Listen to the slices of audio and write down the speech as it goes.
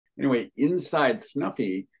Anyway, inside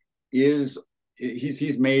Snuffy is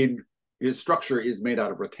he's made, his structure is made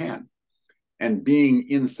out of rattan. And being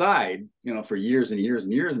inside, for years and years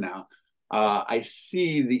and years now, I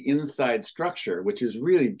see the inside structure, which is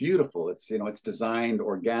really beautiful. It's designed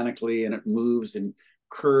organically, and it moves in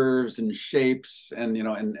curves and shapes, and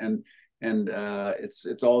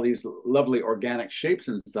it's all these lovely organic shapes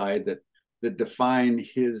inside that define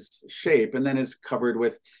his shape, and then is covered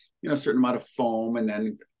with a certain amount of foam, and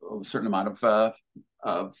then a certain amount of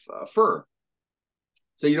fur.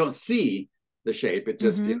 So you don't see the shape. It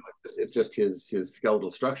just it's just his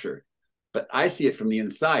skeletal structure. But I see it from the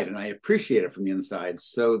inside, and I appreciate it from the inside.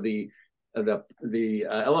 So the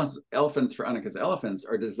elephants for Annika's elephants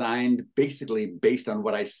are designed basically based on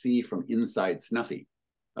what I see from inside Snuffy.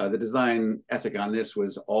 The design ethic on this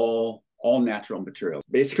was all natural materials,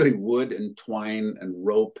 basically wood and twine and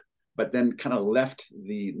rope, but then kind of left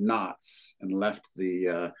the knots and left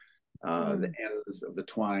the ends of the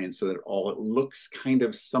twine so that it looks kind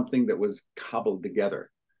of something that was cobbled together.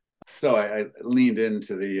 So I leaned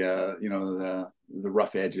into the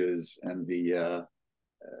rough edges and the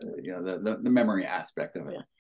memory aspect of it. Yeah.